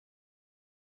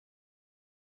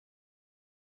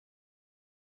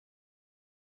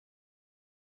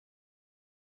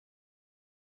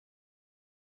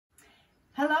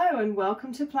Hello and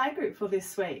welcome to Playgroup for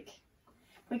this week.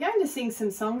 We're going to sing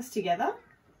some songs together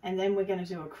and then we're going to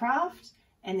do a craft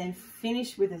and then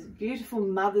finish with a beautiful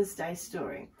Mother's Day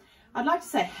story. I'd like to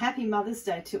say Happy Mother's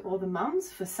Day to all the mums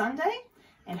for Sunday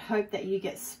and hope that you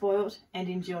get spoilt and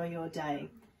enjoy your day.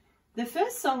 The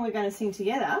first song we're going to sing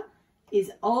together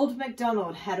is Old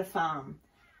MacDonald Had a Farm.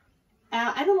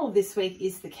 Our animal this week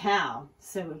is the cow,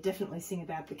 so we'll definitely sing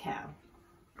about the cow.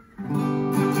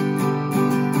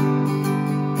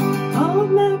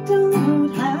 Old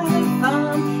MacDonald had a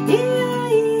farm,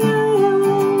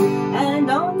 E-I-E-I-O, and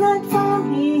on that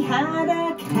farm he had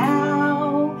a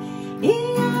cow,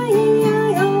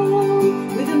 E-I-E-I-O,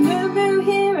 with a moo-moo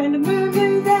here and a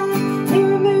moo-moo there,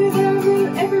 here a moo, there a moo,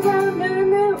 everywhere a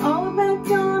moo-moo. Old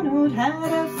MacDonald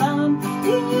had a farm,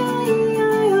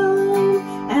 E-I-E-I-O,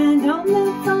 and on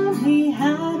that farm he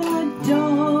had a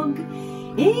dog,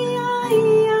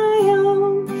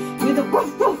 E-I-E-I-O, with a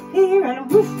woof woof here and a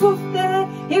woof woof there,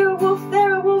 here a wolf,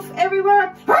 there a wolf,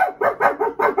 everywhere.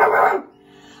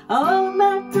 Old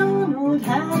MacDonald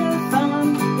had a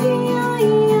farm,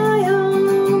 E-I-E-I-O,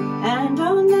 and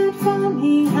on that farm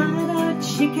he had a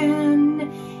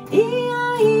chicken,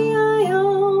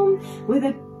 E-I-E-I-O, with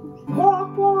a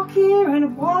walk walk here and a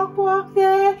walk walk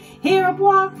there, here a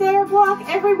walk, there a walk,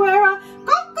 everywhere a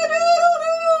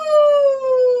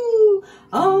cock-a-doodle-doo.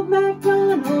 Old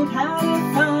MacDonald had a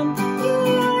farm,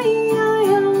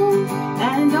 E-I-E-I-O,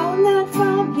 and on that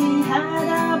farm he had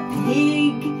a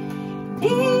pig,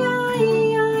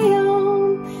 E-I-E-I-O,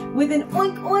 with an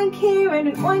oink oink here and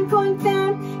an oink oink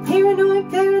there, here an oink,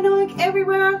 there an oink,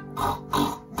 everywhere.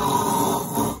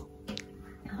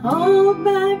 Old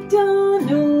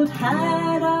MacDonald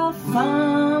had a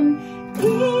farm,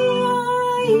 E-I-E-I-O.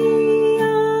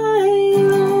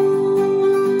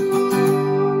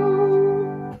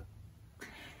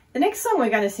 The next song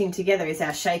we're going to sing together is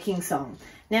our shaking song.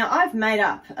 Now I've made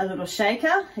up a little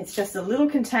shaker. It's just a little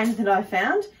container that I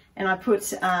found and I put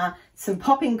some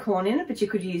popping corn in it, but you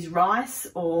could use rice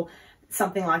or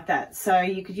something like that. So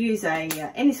you could use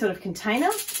any sort of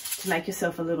container to make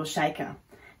yourself a little shaker.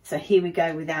 So here we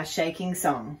go with our shaking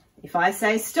song. If I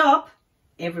say stop,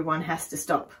 everyone has to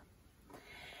stop.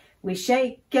 We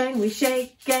shake and we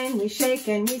shake and we shake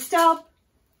and we stop.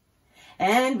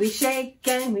 And we shake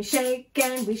and we shake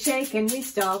and we shake and we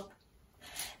stop.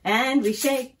 And we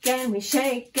shake and we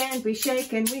shake and we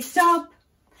shake and we stop.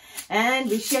 And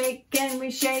we shake and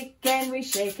we shake and we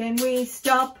shake and we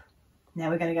stop. Now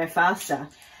we're going to go faster.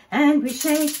 And we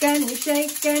shake and we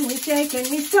shake and we shake and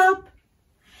we stop.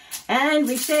 And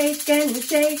we shake and we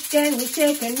shake and we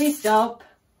shake and we stop.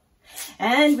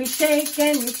 And we shake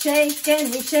and we shake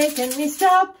and we shake and we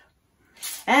stop.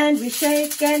 And we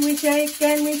shake and we shake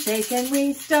and we shake and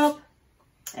we stop.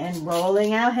 And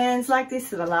rolling our hands like this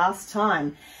for the last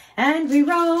time. And we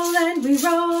roll and we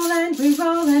roll and we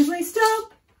roll and we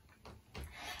stop.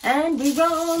 And we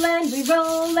roll and we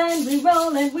roll and we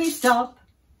roll and we stop.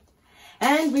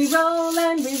 And we roll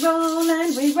and we roll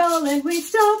and we roll and we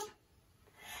stop.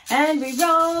 And we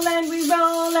roll and we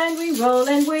roll and we roll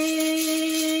and we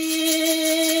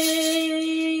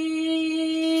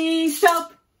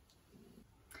stop.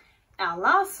 Our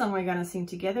last song we're going to sing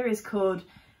together is called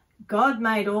God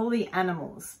Made All the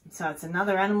Animals. So it's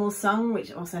another animal song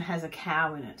which also has a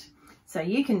cow in it. So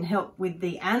you can help with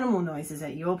the animal noises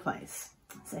at your place.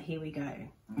 So here we go.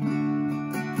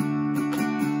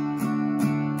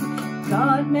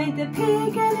 God made the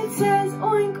pig and it says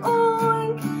oink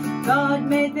oink. God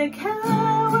made the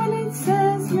cow and it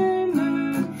says moo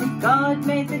moo. God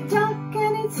made the duck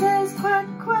and it says quack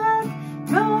quack.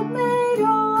 God made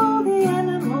all the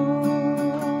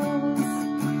animals.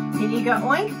 Here you go,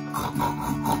 oink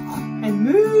and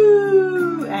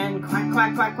moo and quack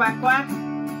quack quack quack quack.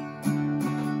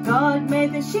 God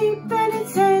made the sheep and it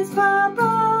says ba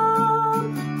ba.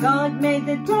 God made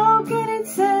the dog and it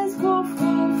says woof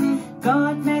woof.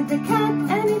 God made the cat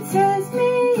and it says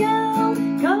meow.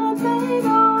 God made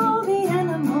all the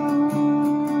animals.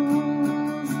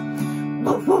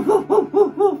 Woof woof woof woof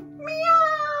woof woof.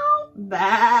 Meow.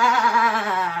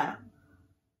 Bah.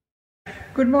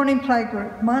 Good morning,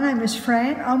 Playgroup. My name is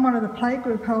Fran. I'm one of the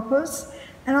Playgroup helpers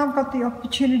and I've got the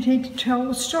opportunity to tell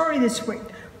a story this week,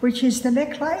 which is The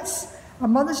Necklace, a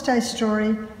Mother's Day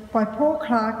story by Paul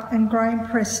Clark and Graham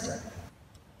Preston.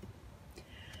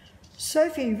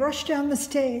 Sophie rushed down the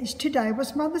stairs. Today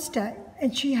was Mother's Day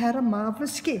and she had a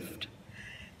marvellous gift.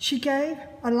 She gave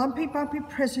a lumpy bumpy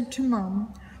present to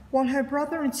Mum while her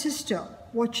brother and sister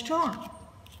watched on.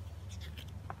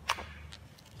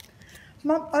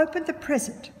 Mum opened the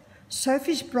present.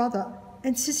 Sophie's brother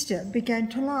and sister began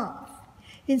to laugh.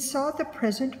 Inside the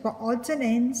present were odds and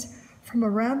ends from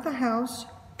around the house,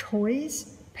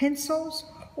 toys, pencils,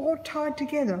 all tied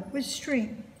together with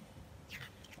string.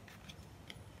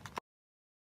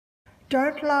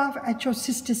 "Don't laugh at your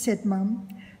sister," said Mum.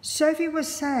 "Sophie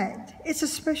was sad. It's a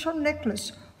special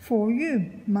necklace for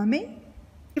you, Mummy."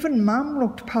 Even Mum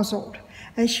looked puzzled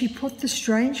as she put the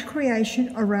strange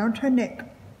creation around her neck.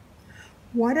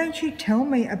 "Why don't you tell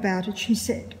me about it?" she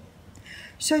said.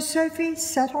 So Sophie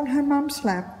sat on her mum's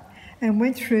lap and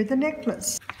went through the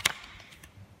necklace.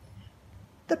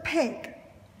 "The peg.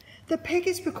 The peg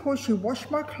is because you wash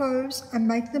my clothes and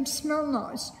make them smell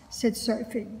nice," said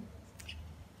Sophie.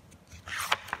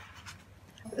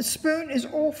 "The spoon is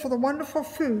all for the wonderful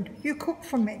food you cook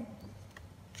for me."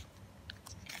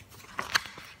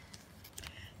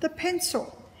 The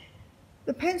pencil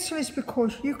is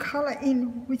because you colour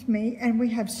in with me and we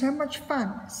have so much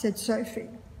fun," said Sophie.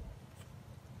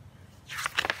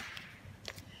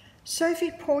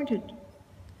 Sophie pointed.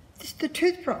 "The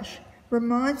toothbrush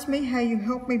reminds me how you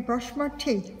help me brush my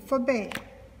teeth for bed."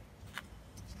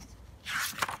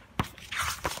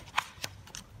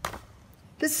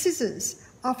 "The scissors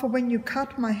are for when you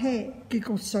cut my hair,"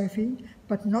 giggled Sophie,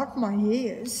 "but not my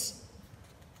ears."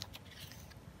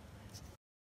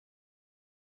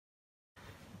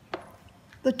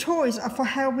 "The toys are for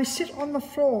how we sit on the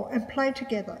floor and play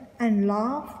together and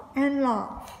laugh and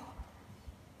laugh."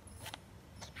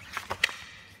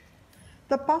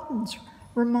 "The buttons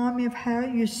remind me of how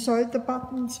you sewed the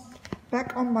buttons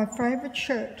back on my favourite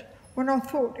shirt when I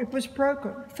thought it was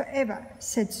broken forever,"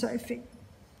 said Sophie.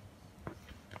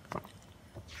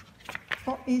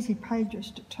 Not easy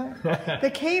pages to turn.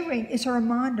 "The keyring is a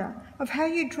reminder of how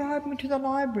you drive me to the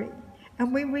library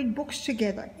and we read books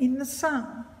together in the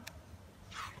sun."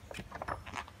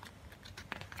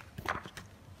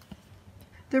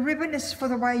 "The ribbon is for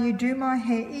the way you do my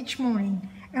hair each morning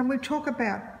and we talk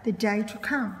about the day to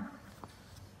come."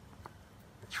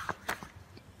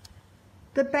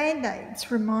 "The Band-Aids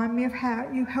remind me of how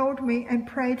you held me and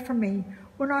prayed for me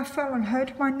when I fell and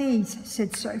hurt my knees,"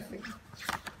 said Sophie.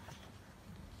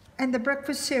 "And the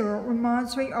breakfast cereal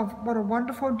reminds me of what a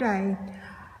wonderful day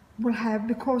we'll have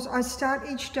because I start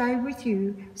each day with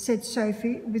you," said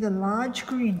Sophie with a large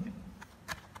grin.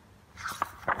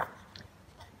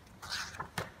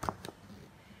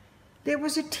 There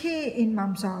was a tear in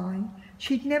Mum's eye.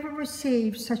 She'd never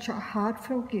received such a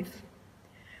heartfelt gift.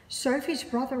 Sophie's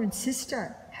brother and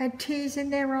sister had tears in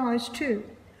their eyes too.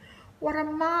 What a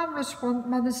marvellous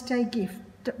Mother's Day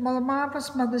gift, what a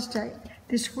marvellous Mother's Day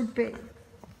this would be.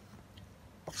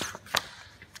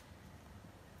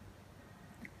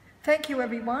 Thank you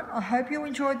everyone. I hope you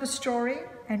enjoyed the story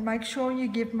and make sure you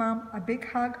give Mum a big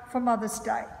hug for Mother's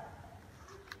Day.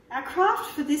 Our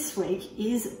craft for this week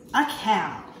is a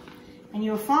cow. And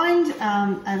you'll find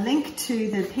a link to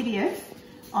the PDF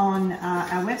on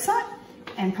our website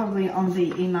and probably on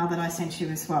the email that I sent you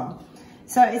as well.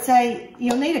 So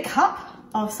you'll need a cup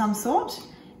of some sort.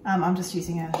 I'm just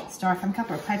using a styrofoam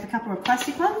cup or a paper cup or a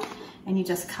plastic one, and you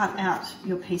just cut out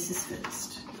your pieces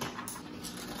first.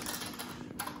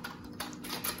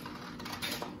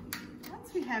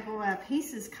 Once we have all our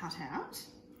pieces cut out,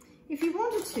 if you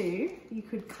wanted to, you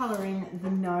could colour in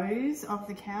the nose of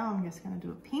the cow. I'm just going to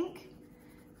do a pink.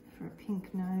 For a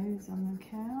pink nose on the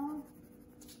cow.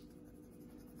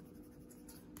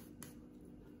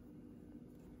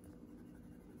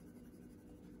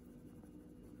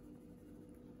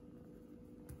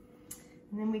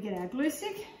 And then we get our glue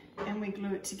stick and we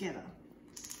glue it together.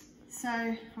 So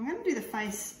I'm going to do the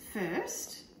face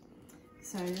first.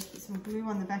 So just put some glue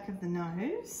on the back of the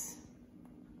nose.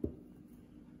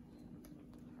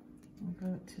 And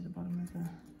glue it to the bottom of the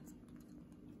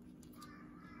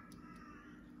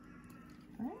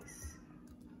face.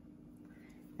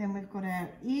 Then we've got our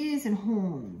ears and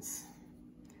horns.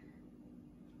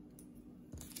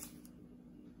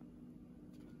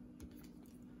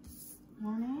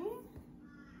 One ear.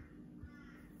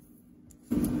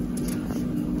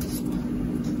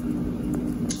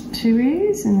 Two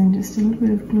ears, and then just a little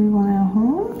bit of glue on our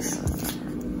horns.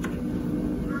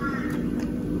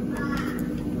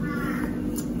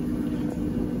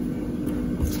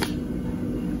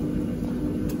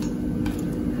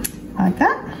 Like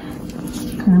that.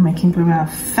 And then we can glue our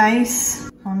face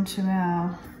onto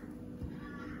our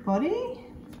body.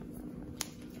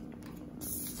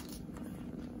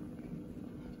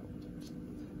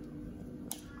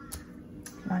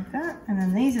 Like that. And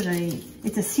then these are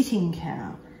it's a sitting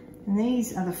cow. And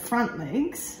these are the front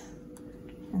legs.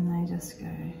 And they just go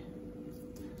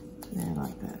there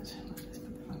like that. I'll just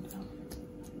put that one down.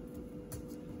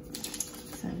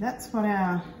 So that's what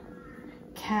our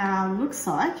cow looks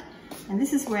like. And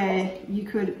this is where you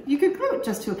could glue it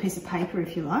just to a piece of paper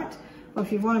if you liked, or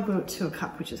if you want to glue it to a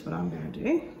cup, which is what I'm going to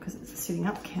do because it's a sitting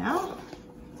up cow.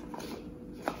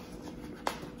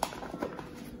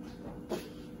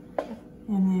 And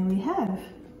there we have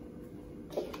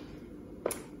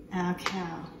our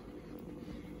cow.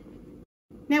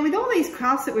 Now with all these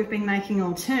crafts that we've been making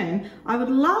all term, I would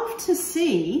love to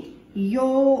see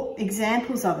your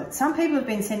examples of it. Some people have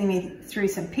been sending me through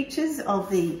some pictures of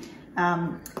the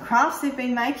crafts they've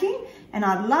been making, and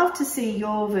I'd love to see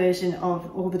your version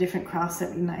of all the different crafts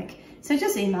that we make. So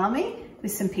just email me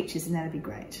with some pictures and that'd be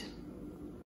great.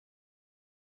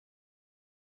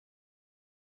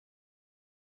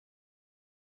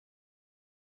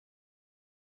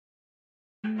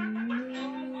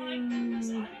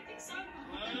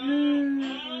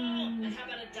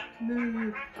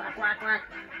 Quack, quack, quack.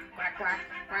 Quack, quack,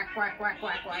 quack, quack, quack,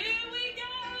 quack, quack. Here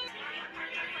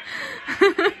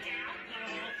we go!